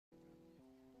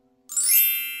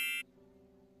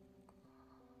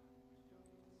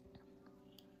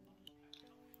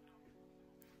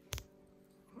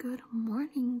Good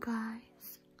morning,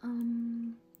 guys.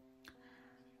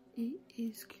 It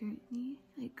is currently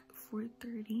like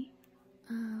 4:30.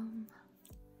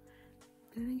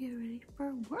 Gonna get ready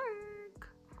for work.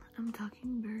 I'm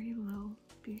talking very low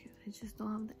because I just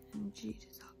don't have the energy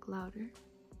to talk louder.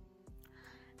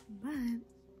 But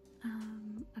I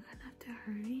kind of have to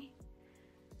hurry.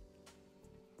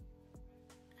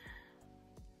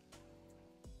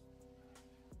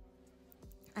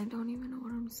 I don't even know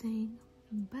what I'm saying,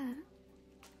 but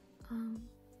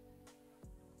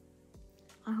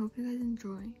I hope you guys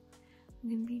enjoy. I'm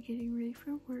gonna be getting ready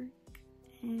for work,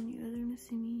 and you guys are gonna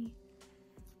see me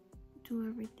do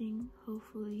everything.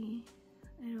 Hopefully,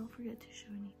 I don't forget to show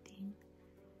anything.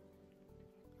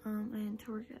 I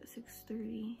enter work at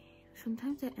 6:30.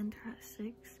 Sometimes I enter at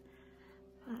 6,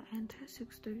 but I enter at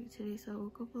 6:30 today, so I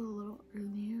woke up a little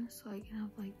earlier so I can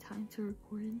have like time to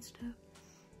record and stuff.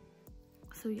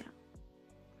 So yeah,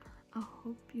 I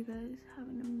hope you guys have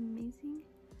an amazing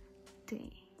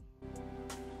day.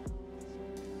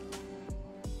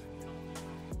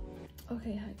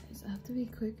 Okay, hi guys, I have to be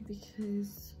quick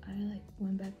because I like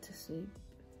went back to sleep.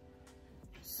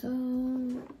 So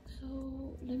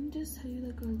let me just tell you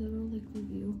like a little like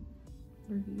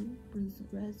resume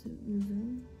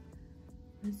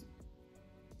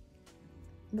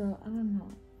bro, I don't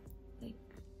know, like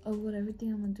of what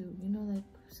everything I'm gonna do, you know, like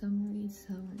summary.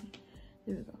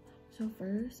 There we go. So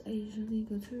first I usually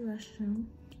go to the restroom,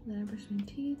 then I brush my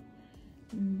teeth,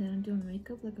 and then I do my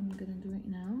makeup like I'm gonna do right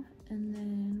now, and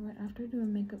then right after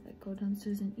doing makeup I go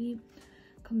downstairs and eat,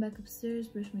 come back upstairs,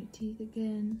 brush my teeth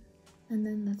again, and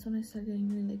then that's when I start getting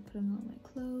ready, like putting on my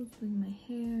clothes, doing my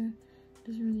hair.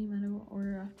 Doesn't really matter what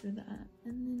order after that,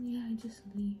 and then yeah, I just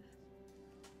leave.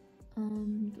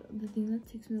 The thing that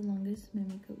takes me the longest is my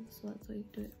makeup, so that's why I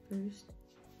do it first.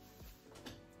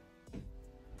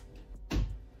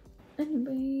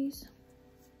 Anyways,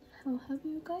 how have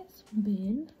you guys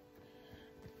been?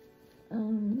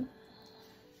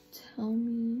 Tell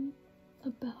me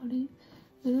about it.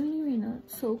 Literally right now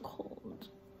it's so cold.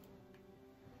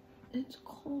 It's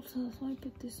cold, so that's why I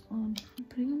put this on. I'm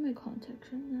putting on my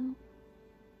contacts right now.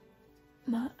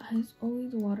 My eyes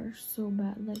always water so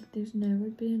bad. Like there's never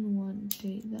been one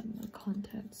day that my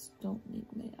contacts don't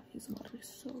make my eyes water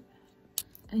so bad.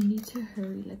 I need to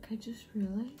hurry. Like I just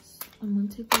realized I'm gonna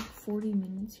take like 40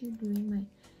 minutes here doing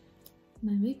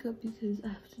my makeup because I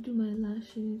have to do my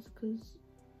lashes,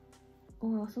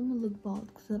 or else I'm gonna look bald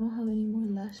because I don't have any more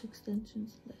lash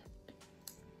extensions left.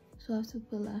 So I have to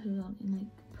put lashes on, and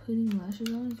like putting lashes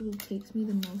on is what takes me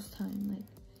the most time. Like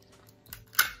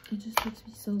it just takes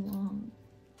me so long.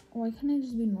 Why can't I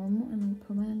just be normal and like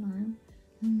put my alarm,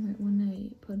 and right when I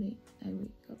put it I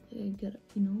wake up, like I get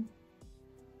up, you know.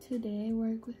 Today I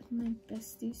work with my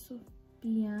bestie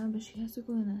Sophia, but she has to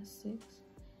go in at 6.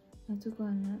 I have to go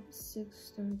in at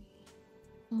 6:30.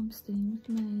 So I'm staying with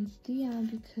my tia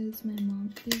because my mom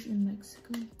is in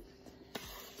Mexico.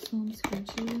 So I'm scared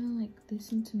she's gonna like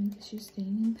listen to me because she's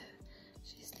staying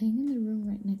in the room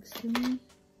right next to me,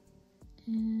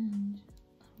 and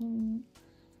I don't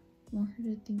want her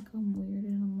to think I'm weird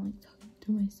and I'm like talking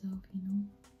to myself, you know.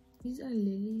 These are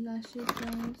Lily lashes,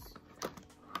 guys,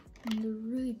 and they're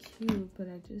really cute, but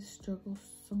I just struggle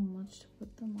so much to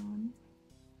put them on.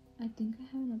 I think I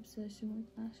have an obsession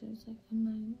with lashes, like I'm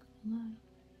not even gonna lie.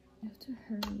 I have to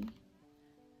hurry.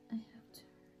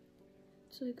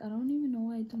 So like I don't even know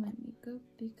why I do my makeup,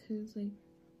 because like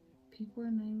people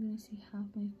are not even gonna see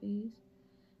half my face.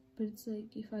 But it's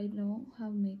like if I don't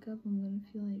have makeup I'm gonna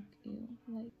feel like ew,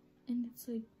 like, and it's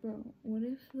like, bro, what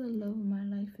if the love of my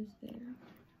life is there?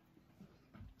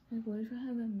 Like what if I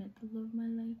haven't met the love of my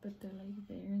life but they're like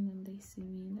there, and then they see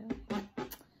me and they're like,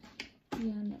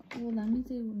 yeah, no, well that means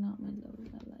they were not my love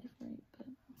of my life, right? But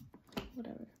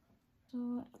whatever. So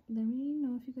let me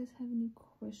know if you guys have any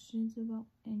questions about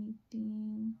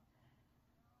anything,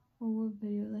 or what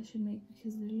videos I should make,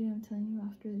 because literally I'm telling you,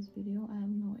 after this video I have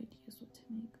no ideas what to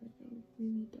make. Like I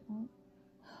really don't.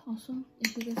 Also,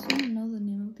 if you guys want to know the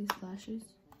name of these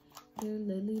lashes, they're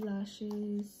Lily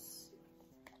lashes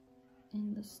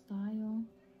in the style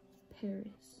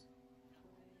Paris.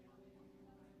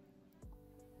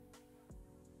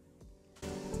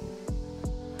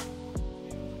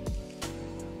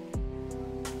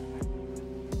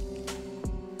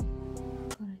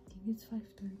 God, I think it's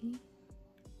 5:30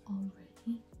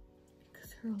 already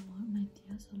because her alarm, my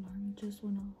tia's alarm, just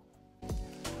went off.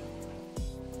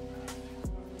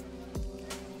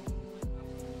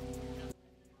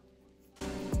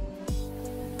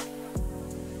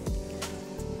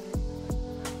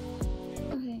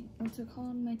 Okay, what's it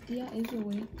called? My tia is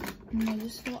awake, and I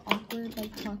just feel awkward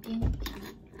like talking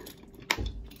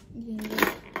Yeah,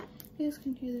 you guys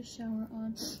can hear the shower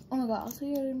on. Oh my god, also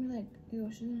you're gonna be like, yo,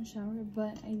 she's in the shower,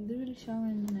 but I literally shower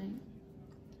in the night.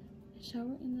 I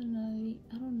shower in the night,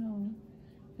 I don't know.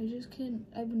 I just can't,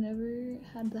 I've never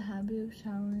had the habit of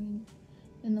showering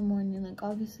in the morning. Like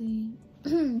obviously,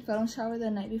 if I don't shower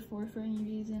the night before for any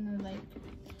reason, or like,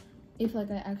 if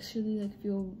like I actually like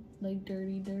feel like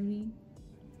dirty,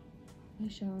 I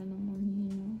shower in the morning,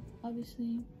 you know,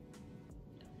 obviously.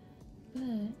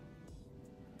 But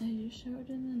I just showered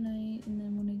in the night, and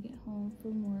then when I get home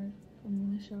from work, I'm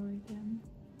gonna shower again.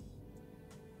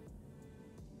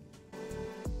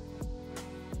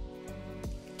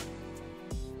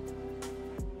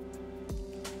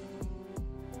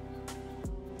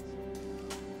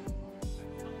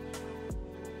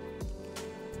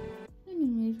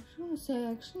 Anyways, I just want to say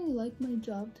I actually like my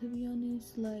job, to be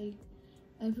honest. Like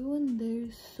everyone there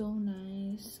is so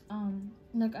nice.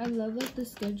 Like I love like the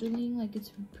scheduling, like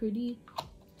it's pretty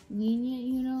lenient,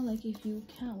 you know, like if you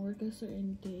can't work a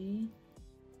certain day,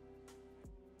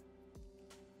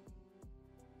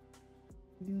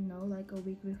 you know, like a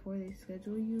week before they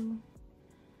schedule you,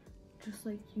 just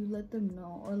like you let them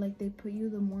know, or like they put you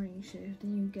the morning shift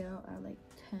and you get out at like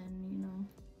 10, you know.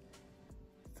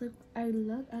 It's like I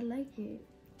like it.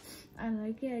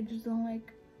 I just don't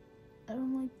like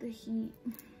the heat.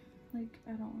 Like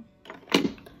I don't.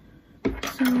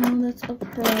 So that's a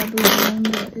problem,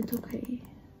 but it's okay.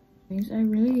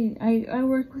 I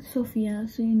work with Sophia,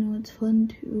 so you know it's fun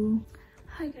too.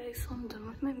 Hi guys, so I'm done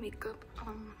with my makeup.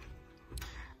 I'm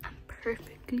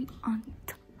perfectly on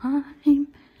time. I'm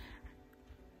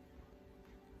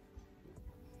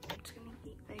just gonna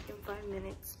eat like in 5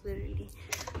 minutes, literally.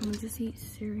 I'm gonna just eat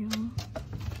cereal.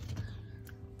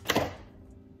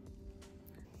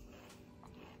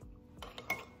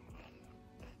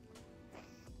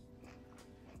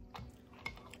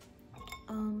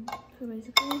 So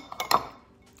basically,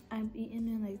 I'm eating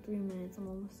in like 3 minutes. I'm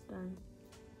almost done.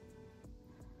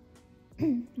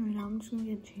 Right now, I'm just gonna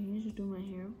get changed to do my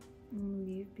hair. I'm gonna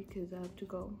leave because I have to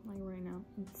go. Like right now,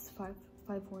 it's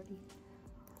 5:40.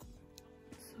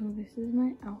 So this is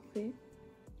my outfit.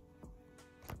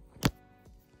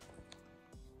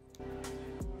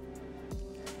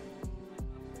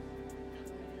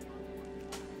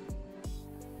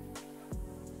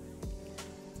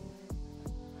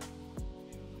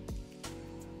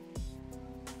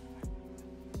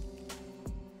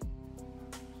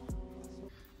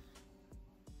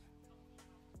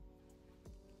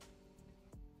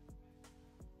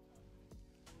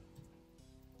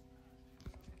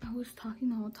 I was talking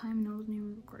the whole time and I wasn't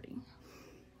even recording.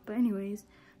 But anyways,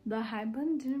 the high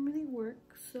bun didn't really work,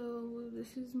 so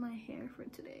this is my hair for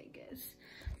today, I guess.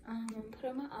 I'm gonna put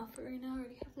on my outfit right now. I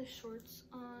already have the shorts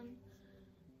on.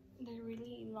 They're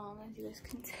really long, as you guys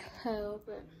can tell,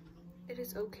 but it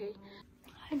is okay.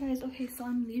 Hi guys, okay, so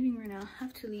I'm leaving right now. I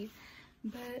have to leave,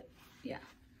 but yeah.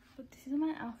 But this is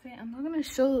my outfit. I'm not gonna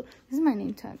show. This is my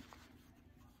name tag.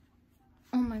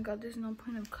 Oh my god, there's no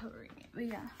point of covering it, but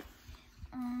yeah.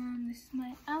 This is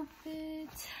my outfit.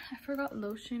 I forgot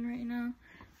lotion right now,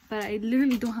 but I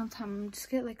literally don't have time. I'm just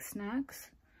get like snacks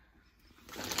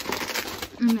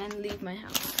and then leave my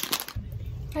house.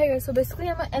 Hi guys, so basically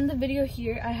I'm gonna end the video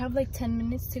here. I have like 10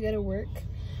 minutes to go to work.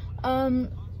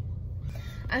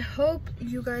 I hope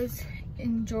you guys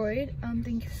enjoyed.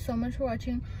 Thank you so much for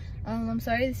watching. I'm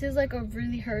sorry this is like a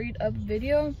really hurried up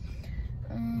video.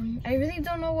 I really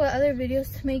don't know what other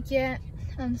videos to make yet.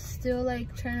 I'm still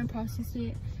like trying to process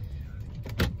it,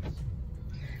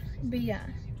 but yeah,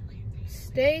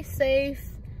 stay safe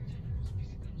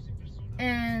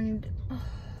and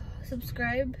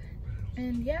subscribe,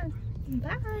 and yeah,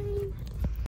 bye.